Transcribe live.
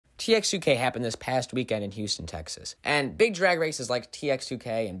TX2K happened this past weekend in Houston, Texas. And big drag races like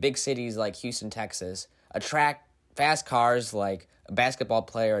TX2K and big cities like Houston, Texas attract fast cars like a basketball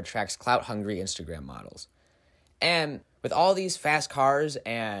player attracts clout-hungry Instagram models. And with all these fast cars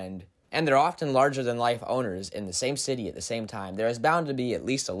and they're often larger-than-life owners in the same city at the same time, there is bound to be at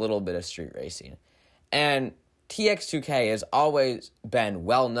least a little bit of street racing. And TX2K has always been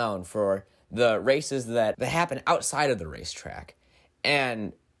well known for the races that happen outside of the racetrack.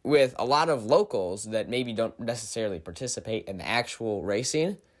 And with a lot of locals that maybe don't necessarily participate in the actual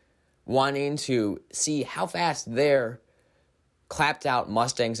racing, wanting to see how fast their clapped-out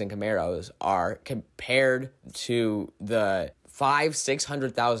Mustangs and Camaros are compared to the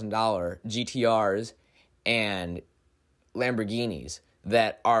 $500,000-$600,000 GTRs and Lamborghinis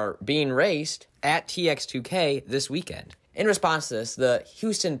that are being raced at TX2K this weekend. In response to this, the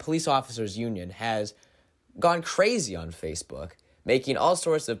Houston Police Officers Union has gone crazy on Facebook, making all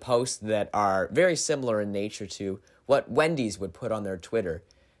sorts of posts that are very similar in nature to what Wendy's would put on their Twitter,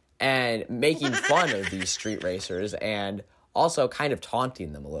 and making fun of these street racers and also kind of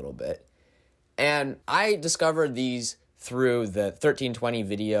taunting them a little bit. And I discovered these through the 1320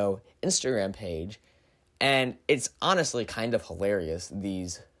 Video Instagram page, and it's honestly kind of hilarious,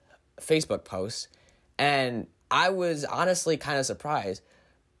 these Facebook posts. And I was honestly kind of surprised,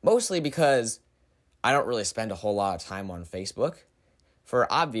 mostly because I don't really spend a whole lot of time on Facebook for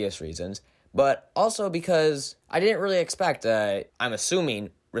obvious reasons, but also because I didn't really expect, I'm assuming,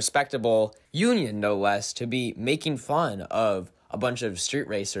 respectable union, no less, to be making fun of a bunch of street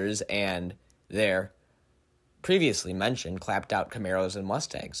racers and their previously mentioned clapped-out Camaros and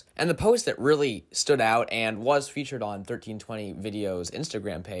Mustangs. And the post that really stood out and was featured on 1320 Video's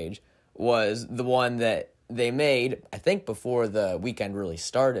Instagram page was the one that they made, I think before the weekend really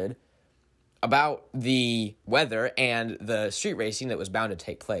started, about the weather and the street racing that was bound to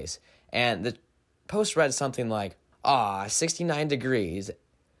take place. And the post read something like, 69 degrees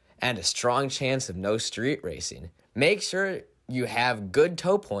and a strong chance of no street racing. Make sure you have good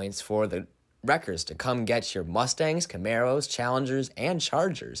tow points for the wreckers to come get your Mustangs, Camaros, Challengers, and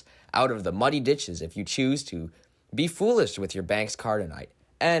Chargers out of the muddy ditches if you choose to be foolish with your bank's car tonight.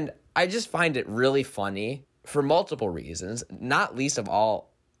 And I just find it really funny for multiple reasons, not least of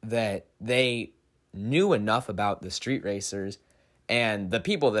all that they knew enough about the street racers and the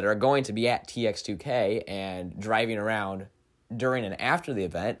people that are going to be at TX2K and driving around during and after the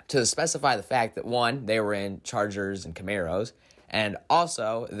event to specify the fact that, one, they were in Chargers and Camaros, and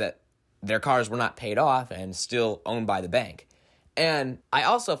also that their cars were not paid off and still owned by the bank. And I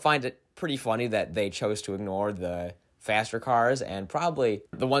also find it pretty funny that they chose to ignore the faster cars and probably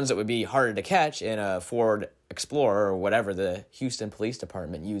the ones that would be harder to catch in a Ford Explorer or whatever the Houston Police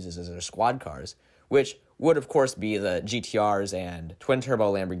Department uses as their squad cars, which would, of course, be the GTRs and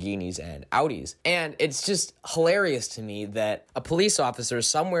twin-turbo Lamborghinis and Audis. And it's just hilarious to me that a police officer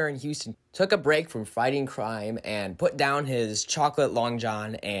somewhere in Houston took a break from fighting crime and put down his chocolate Long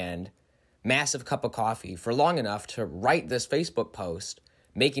John and massive cup of coffee for long enough to write this Facebook post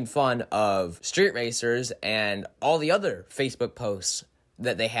making fun of street racers and all the other Facebook posts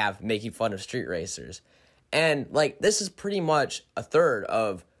that they have making fun of street racers. And, this is pretty much a third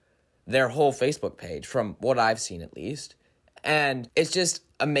of their whole Facebook page, from what I've seen at least. And it's just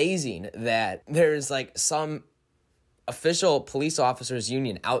amazing that there's, some official police officers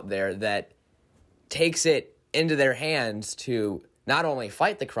union out there that takes it into their hands to not only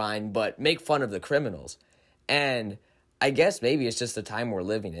fight the crime, but make fun of the criminals. And I guess maybe it's just the time we're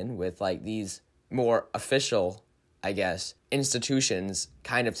living in with, these more official, institutions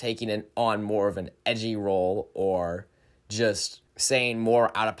kind of taking it on more of an edgy role or just saying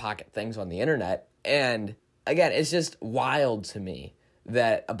more out-of-pocket things on the internet. And, again, it's just wild to me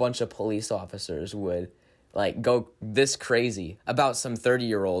that a bunch of police officers would, go this crazy about some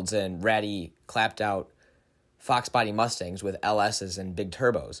 30-year-olds and ratty, clapped-out Fox body Mustangs with LSs and big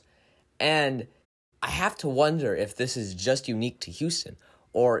turbos. And I have to wonder if this is just unique to Houston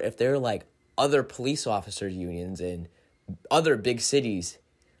or if they're other police officer unions in other big cities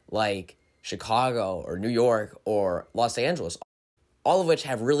like Chicago or New York or Los Angeles, all of which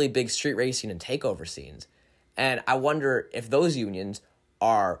have really big street racing and takeover scenes. And I wonder if those unions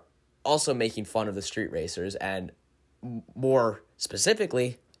are also making fun of the street racers and more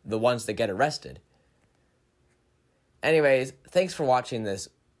specifically, the ones that get arrested. Anyways, thanks for watching this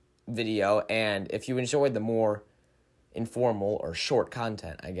video, and if you enjoyed the more informal or short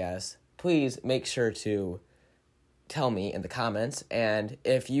content, please make sure to tell me in the comments, and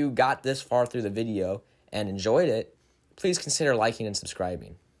if you got this far through the video and enjoyed it, please consider liking and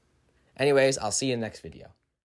subscribing. Anyways, I'll see you in the next video.